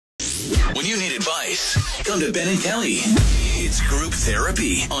When you need advice, come to Ben and Kelly. It's group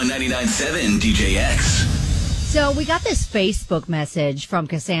therapy on 99.7 DJX. So we got this Facebook message from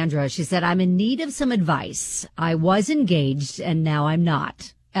Cassandra. She said, I'm in need of some advice. I was engaged and now I'm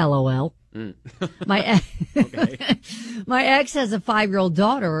not. LOL. My my ex has a 5-year-old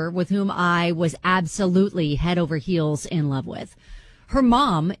daughter with whom I was absolutely head over heels in love with. Her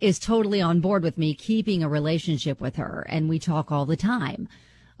mom is totally on board with me keeping a relationship with her, and we talk all the time,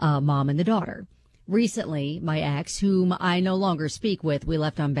 mom and the daughter. Recently, my ex, whom I no longer speak with, we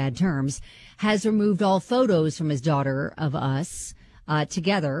left on bad terms, has removed all photos from his daughter of us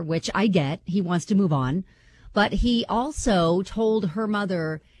together, which I get. He wants to move on. But he also told her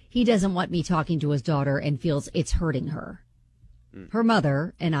mother he doesn't want me talking to his daughter and feels it's hurting her. Her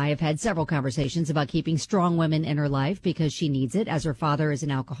mother and I have had several conversations about keeping strong women in her life because she needs it, as her father is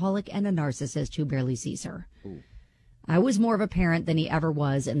an alcoholic and a narcissist who barely sees her. Ooh. I was more of a parent than he ever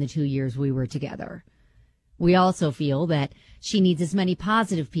was in the 2 years we were together. We also feel that she needs as many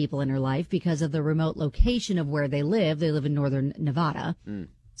positive people in her life because of the remote location of where they live. They live in northern Nevada.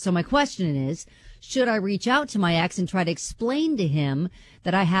 So my question is, should I reach out to my ex and try to explain to him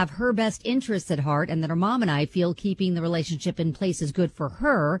that I have her best interests at heart and that her mom and I feel keeping the relationship in place is good for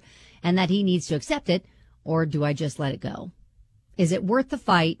her and that he needs to accept it, or do I just let it go? Is it worth the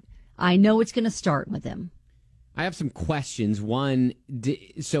fight? I know it's going to start with him. I have some questions. One,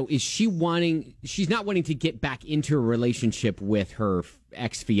 so is she she's not wanting to get back into a relationship with her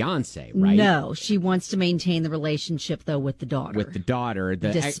ex-fiancé, right? No, she wants to maintain the relationship, though, with the daughter. With the daughter.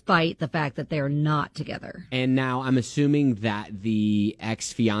 Despite the fact that they're not together. And now I'm assuming that the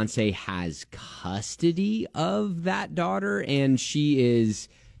ex-fiancé has custody of that daughter, and she is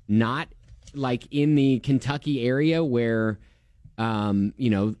not, like, in the Kentucky area where...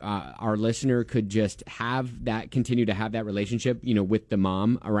 our listener could just continue to have that relationship, with the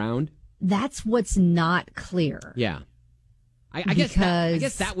mom around. That's what's not clear. Yeah. I guess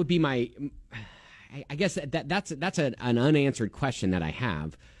that would be my, I guess that's an unanswered question that I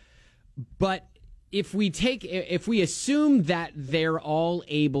have. But if we assume that they're all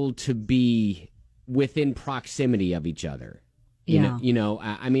able to be within proximity of each other,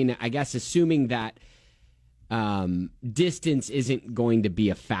 I guess assuming that, distance isn't going to be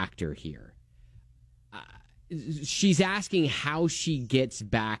a factor here. She's asking how she gets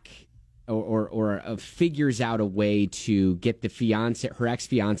back or figures out a way to get her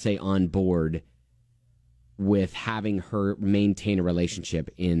ex-fiance on board with having her maintain a relationship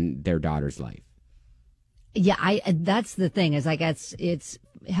in their daughter's life. Yeah, that's the thing, is I guess it's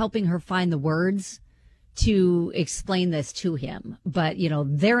helping her find the words to explain this to him. But,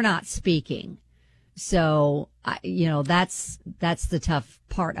 they're not speaking. So, that's the tough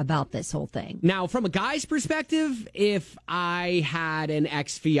part about this whole thing. Now, from a guy's perspective, if I had an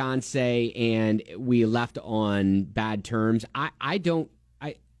ex-fiance and we left on bad terms, I'm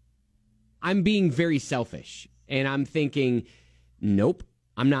being very selfish. And I'm thinking, nope,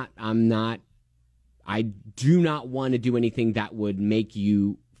 I'm not, I do not want to do anything that would make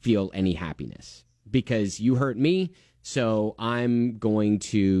you feel any happiness because you hurt me. So I'm going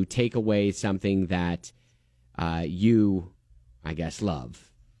to take away something that you, I guess,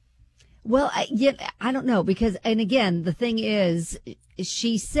 love. Well, I don't know because, and again, the thing is,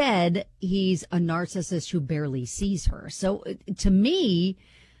 she said he's a narcissist who barely sees her. So to me,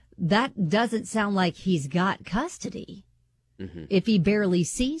 that doesn't sound like he's got custody if he barely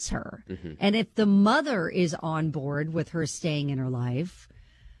sees her. And if the mother is on board with her staying in her life,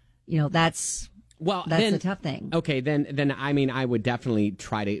 that's the tough thing. Okay, then I would definitely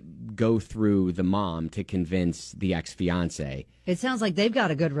try to go through the mom to convince the ex-fiance. It sounds like they've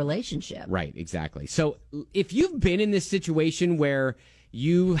got a good relationship. Right, exactly. So if you've been in this situation where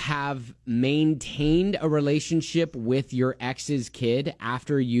you have maintained a relationship with your ex's kid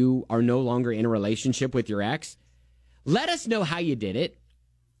after you are no longer in a relationship with your ex, let us know how you did it.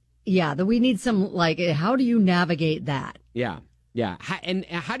 Yeah, we need some, how do you navigate that? Yeah. Yeah. And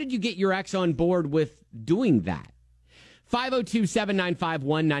how did you get your ex on board with doing that?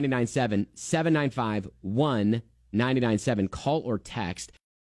 502-795-1997, 795-1997. Call or text.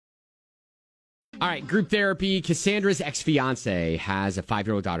 All right, group therapy. Cassandra's ex-fiancé has a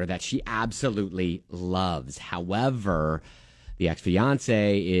 5-year-old daughter that she absolutely loves. However, the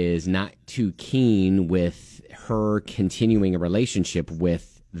ex-fiancé is not too keen with her continuing a relationship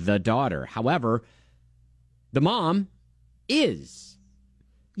with the daughter. However, the mom is.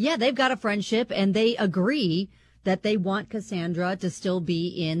 Yeah, they've got a friendship, and they agree that they want Cassandra to still be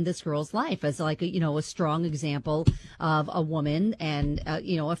in this girl's life as a strong example of a woman and,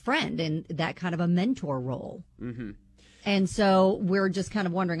 a friend and that kind of a mentor role. Mm-hmm. And so we're just kind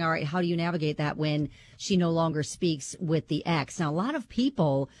of wondering, all right, how do you navigate that when she no longer speaks with the ex? Now, a lot of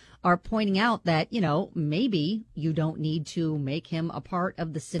people are pointing out that, maybe you don't need to make him a part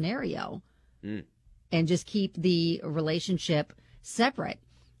of the scenario and just keep the relationship separate.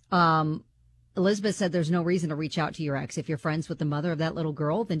 Elizabeth said there's no reason to reach out to your ex. If you're friends with the mother of that little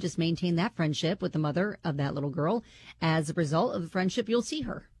girl, then just maintain that friendship with the mother of that little girl. As a result of the friendship, you'll see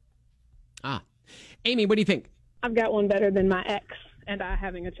her. Amy, what do you think? I've got one better than my ex and I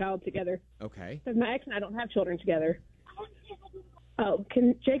having a child together. Okay. Because my ex and I don't have children together. Oh,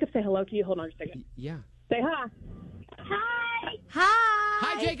 can Jacob say hello to you? Hold on a second. Yeah. Say hi. Hi.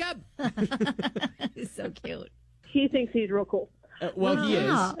 Hi, Jacob. He's so cute. He thinks he's real cool. Well, he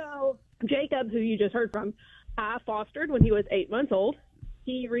is. So Jacob, who you just heard from, I fostered when he was 8 months old.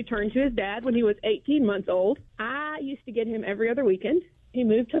 He returned to his dad when he was 18 months old. I used to get him every other weekend. He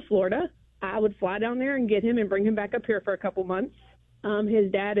moved to Florida. I would fly down there and get him and bring him back up here for a couple months.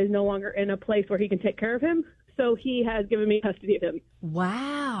 His dad is no longer in a place where he can take care of him, so he has given me custody of him.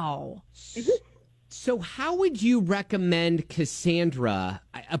 Wow. So how would you recommend Cassandra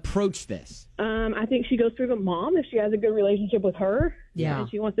approach this? I think she goes through the mom if she has a good relationship with her. Yeah. And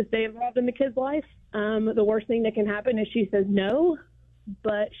she wants to stay involved in the kid's life. The worst thing that can happen is she says no,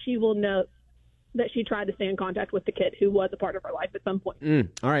 but she will know that she tried to stay in contact with the kid who was a part of her life at some point.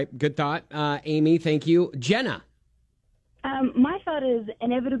 All right. Good thought. Amy, thank you. Jenna. My thought is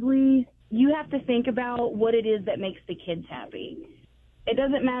inevitably you have to think about what it is that makes the kids happy. It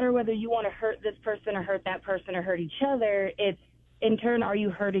doesn't matter whether you want to hurt this person or hurt that person or hurt each other. It's, in turn, are you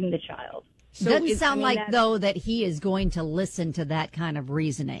hurting the child? So doesn't sound like, though, that he is going to listen to that kind of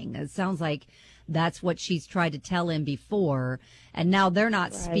reasoning. It sounds like that's what she's tried to tell him before, and now they're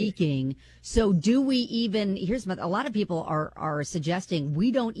not speaking. So do we even, a lot of people are suggesting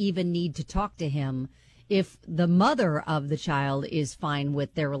we don't even need to talk to him if the mother of the child is fine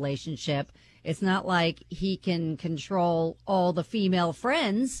with their relationship. It's not like he can control all the female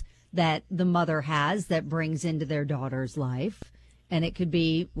friends that the mother has that brings into their daughter's life. And it could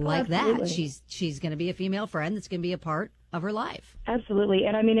be like that. She's going to be a female friend that's going to be a part of her life. Absolutely.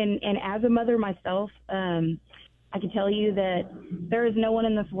 And I mean, and as a mother myself, I can tell you that there is no one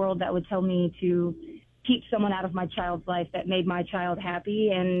in this world that would tell me to keep someone out of my child's life that made my child happy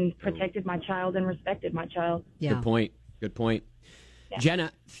and protected my child and respected my child. Yeah. Good point. Yeah.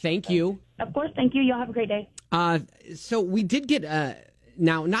 Jenna, thank you. Of course. Thank you. Y'all have a great day. So we did get,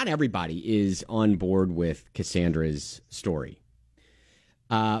 now not everybody is on board with Cassandra's story.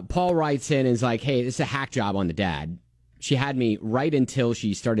 Paul writes in and is like, hey, this is a hack job on the dad. She had me right until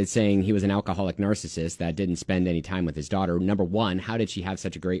she started saying he was an alcoholic narcissist that didn't spend any time with his daughter. Number one, how did she have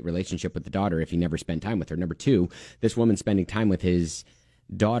such a great relationship with the daughter if he never spent time with her? Number two, this woman spending time with his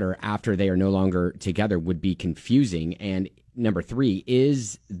daughter after they are no longer together would be confusing. And number three,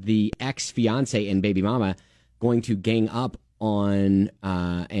 is the ex-fiancé and baby mama going to gang up on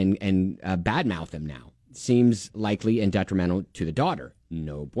and badmouth him now? Seems likely and detrimental to the daughter.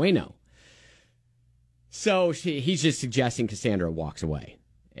 No bueno. So he's just suggesting Cassandra walks away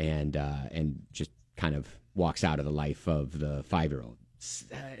and just kind of walks out of the life of the 5-year-old.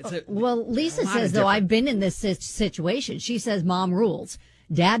 Well, Lisa says, though, I've been in this situation. She says mom rules.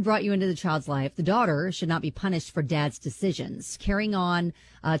 Dad brought you into the child's life. The daughter should not be punished for dad's decisions. Carry on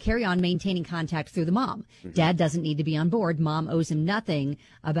maintaining contact through the mom. Mm-hmm. Dad doesn't need to be on board. Mom owes him nothing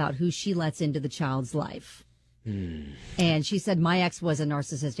about who she lets into the child's life. And she said, my ex was a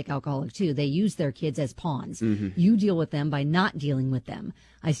narcissistic alcoholic, too. They use their kids as pawns. Mm-hmm. You deal with them by not dealing with them.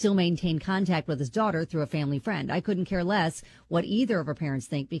 I still maintain contact with his daughter through a family friend. I couldn't care less what either of her parents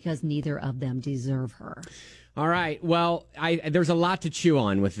think because neither of them deserve her. All right. Well, there's a lot to chew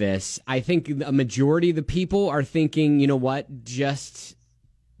on with this. I think a majority of the people are thinking, you know what, just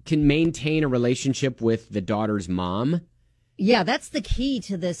can maintain a relationship with the daughter's mom. Yeah, that's the key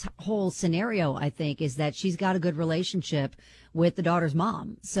to this whole scenario, I think, is that she's got a good relationship with the daughter's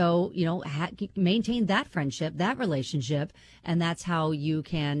mom. So, maintain that friendship, that relationship, and that's how you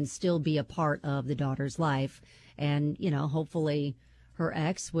can still be a part of the daughter's life. And, hopefully her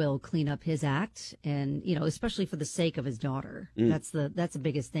ex will clean up his act and, especially for the sake of his daughter. That's the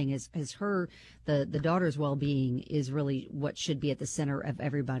biggest thing is the daughter's well-being is really what should be at the center of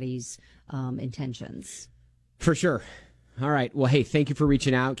everybody's intentions. For sure. All right. Well, hey, thank you for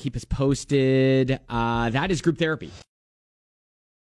reaching out. Keep us posted. That is Group Therapy.